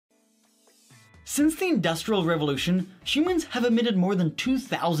Since the Industrial Revolution, humans have emitted more than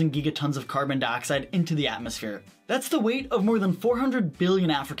 2,000 gigatons of carbon dioxide into the atmosphere. That's the weight of more than 400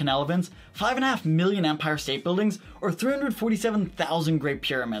 billion African elephants, 5.5 million Empire State Buildings, or 347,000 Great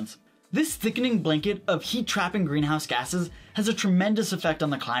Pyramids. This thickening blanket of heat-trapping greenhouse gases has a tremendous effect on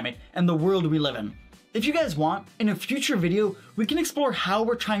the climate and the world we live in. If you guys want, in a future video, we can explore how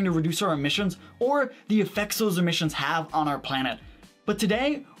we're trying to reduce our emissions or the effects those emissions have on our planet. But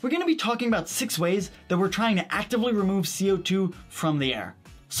today, we're going to be talking about 6 ways that we're trying to actively remove CO2 from the air.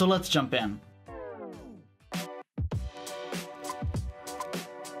 So let's jump in.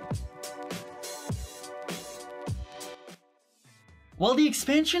 While the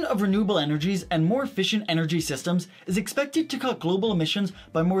expansion of renewable energies and more efficient energy systems is expected to cut global emissions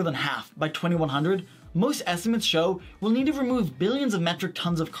by more than half by 2100, most estimates show we'll need to remove billions of metric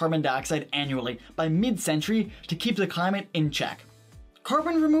tons of carbon dioxide annually by mid-century to keep the climate in check.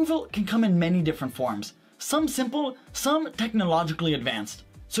 Carbon removal can come in many different forms, some simple, some technologically advanced.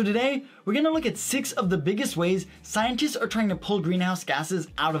 So today, we're going to look at 6 of the biggest ways scientists are trying to pull greenhouse gases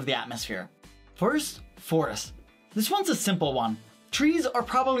out of the atmosphere. First, forests. This one's a simple one. Trees are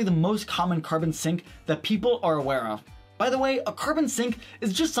probably the most common carbon sink that people are aware of. By the way, a carbon sink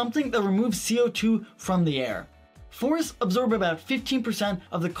is just something that removes CO2 from the air. Forests absorb about 15%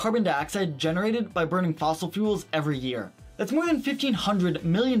 of the carbon dioxide generated by burning fossil fuels every year. That's more than 1,500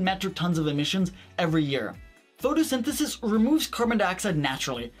 million metric tons of emissions every year. Photosynthesis removes carbon dioxide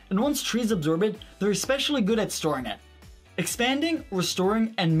naturally, and once trees absorb it, they're especially good at storing it. Expanding,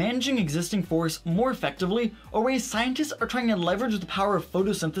 restoring, and managing existing forests more effectively are ways scientists are trying to leverage the power of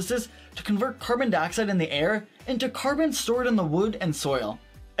photosynthesis to convert carbon dioxide in the air into carbon stored in the wood and soil.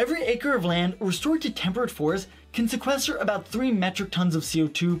 Every acre of land restored to temperate forests can sequester about 3 metric tons of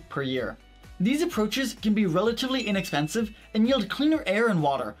CO2 per year. These approaches can be relatively inexpensive and yield cleaner air and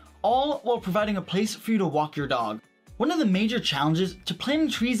water, all while providing a place for you to walk your dog. One of the major challenges to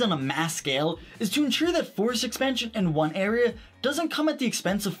planting trees on a mass scale is to ensure that forest expansion in one area doesn't come at the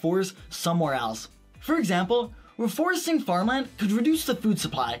expense of forests somewhere else. For example, reforesting farmland could reduce the food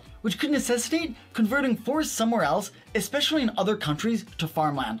supply, which could necessitate converting forests somewhere else, especially in other countries, to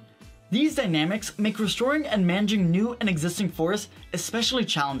farmland. These dynamics make restoring and managing new and existing forests especially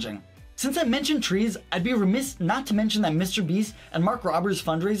challenging. Since I mentioned trees, I'd be remiss not to mention that Mr. Beast and Mark Roberts'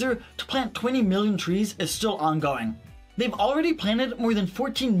 fundraiser to plant 20 million trees is still ongoing. They've already planted more than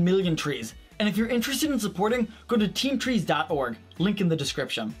 14 million trees, and if you're interested in supporting, go to teamtrees.org, link in the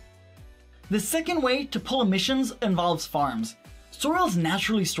description. The second way to pull emissions involves farms. Soils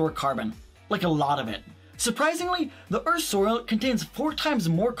naturally store carbon, like a lot of it. Surprisingly, the Earth's soil contains 4 times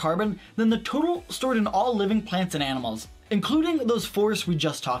more carbon than the total stored in all living plants and animals, including those forests we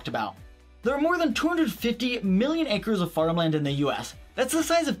just talked about. There are more than 250 million acres of farmland in the US. That's the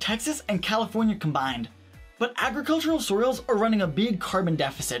size of Texas and California combined. But agricultural soils are running a big carbon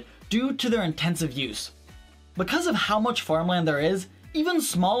deficit due to their intensive use. Because of how much farmland there is, even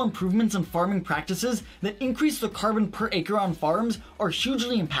small improvements in farming practices that increase the carbon per acre on farms are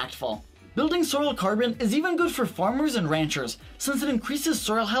hugely impactful. Building soil carbon is even good for farmers and ranchers since it increases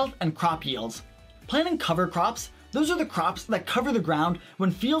soil health and crop yields. Planting cover crops, those are the crops that cover the ground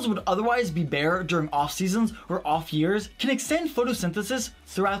when fields would otherwise be bare during off seasons or off years, can extend photosynthesis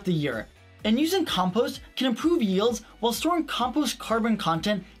throughout the year. And using compost can improve yields while storing compost carbon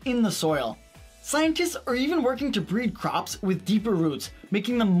content in the soil. Scientists are even working to breed crops with deeper roots,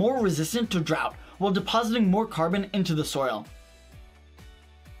 making them more resistant to drought while depositing more carbon into the soil.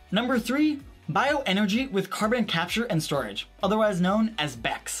 Number 3, bioenergy with carbon capture and storage, otherwise known as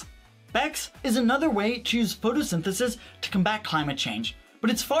BECCS. BECCS is another way to use photosynthesis to combat climate change, but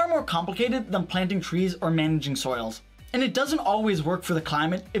it's far more complicated than planting trees or managing soils. And it doesn't always work for the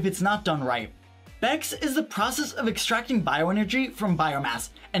climate if it's not done right. BECCS is the process of extracting bioenergy from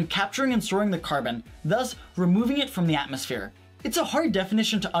biomass and capturing and storing the carbon, thus removing it from the atmosphere. It's a hard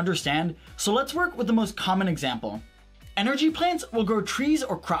definition to understand, so let's work with the most common example. Energy plants will grow trees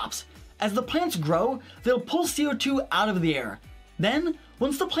or crops. As the plants grow, they'll pull CO2 out of the air. Then,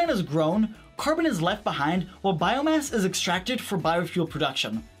 once the plant is grown, carbon is left behind while biomass is extracted for biofuel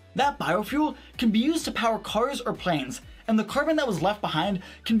production. That biofuel can be used to power cars or planes, and the carbon that was left behind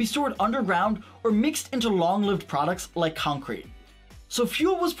can be stored underground or mixed into long-lived products like concrete. So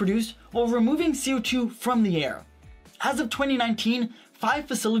fuel was produced while removing CO2 from the air. As of 2019, 5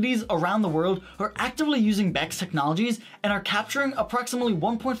 facilities around the world are actively using BECCS technologies and are capturing approximately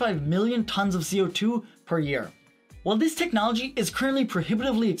 1.5 million tons of CO2 per year. While this technology is currently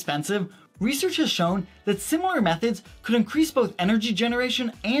prohibitively expensive, research has shown that similar methods could increase both energy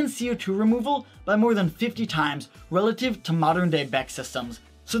generation and CO2 removal by more than 50 times relative to modern-day BECCS systems.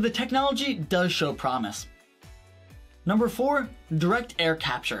 so the technology does show promise. Number 4, direct air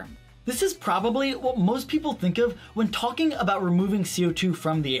capture. This is probably what most people think of when talking about removing CO2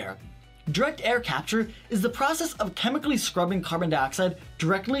 from the air. Direct air capture is the process of chemically scrubbing carbon dioxide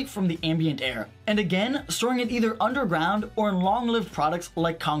directly from the ambient air, and again, storing it either underground or in long-lived products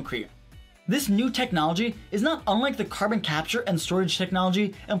like concrete. This new technology is not unlike the carbon capture and storage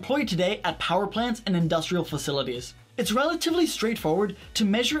technology employed today at power plants and industrial facilities. It's relatively straightforward to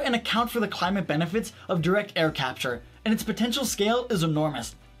measure and account for the climate benefits of direct air capture, and its potential scale is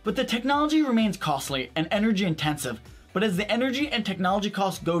enormous. But the technology remains costly and energy intensive, but as the energy and technology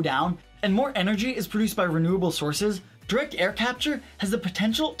costs go down and more energy is produced by renewable sources, direct air capture has the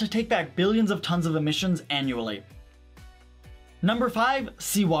potential to take back billions of tons of emissions annually. Number 5,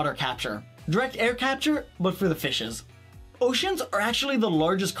 seawater capture. Direct air capture, but for the fishes. Oceans are actually the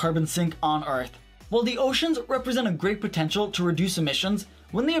largest carbon sink on Earth. While the oceans represent a great potential to reduce emissions,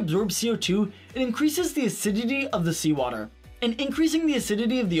 when they absorb CO2, it increases the acidity of the seawater. And increasing the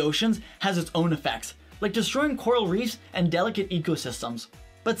acidity of the oceans has its own effects, like destroying coral reefs and delicate ecosystems.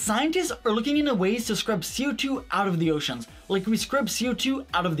 But scientists are looking into ways to scrub CO2 out of the oceans, like we scrub CO2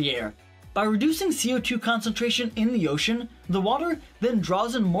 out of the air. By reducing CO2 concentration in the ocean, the water then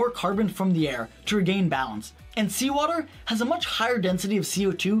draws in more carbon from the air to regain balance. And seawater has a much higher density of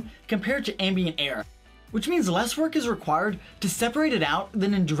CO2 compared to ambient air, which means less work is required to separate it out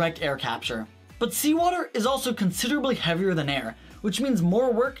than in direct air capture. But seawater is also considerably heavier than air, which means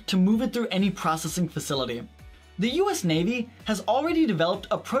more work to move it through any processing facility. The US Navy has already developed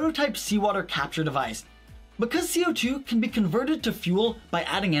a prototype seawater capture device. Because CO2 can be converted to fuel by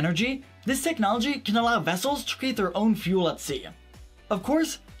adding energy, this technology can allow vessels to create their own fuel at sea. Of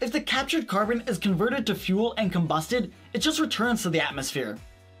course, if the captured carbon is converted to fuel and combusted, it just returns to the atmosphere.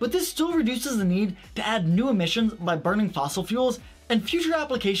 But this still reduces the need to add new emissions by burning fossil fuels, and future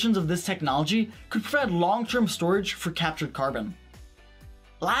applications of this technology could provide long-term storage for captured carbon.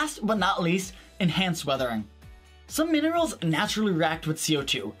 Last but not least, enhanced weathering. Some minerals naturally react with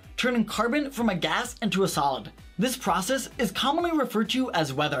CO2, turning carbon from a gas into a solid. This process is commonly referred to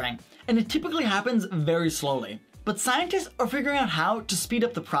as weathering, and it typically happens very slowly. But scientists are figuring out how to speed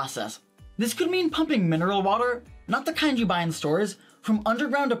up the process. This could mean pumping mineral water, not the kind you buy in stores, from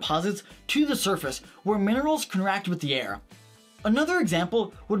underground deposits to the surface where minerals can react with the air. Another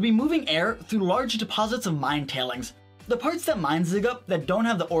example would be moving air through large deposits of mine tailings, the parts that mines dig up that don't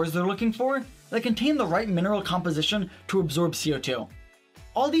have the ores they're looking for, that contain the right mineral composition to absorb CO2.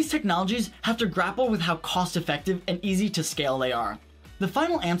 All these technologies have to grapple with how cost-effective and easy to scale they are. The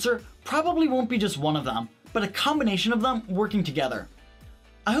final answer probably won't be just one of them, but a combination of them working together.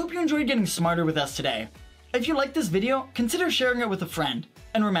 I hope you enjoyed getting smarter with us today. If you liked this video, consider sharing it with a friend.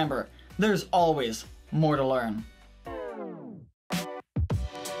 And remember, there's always more to learn.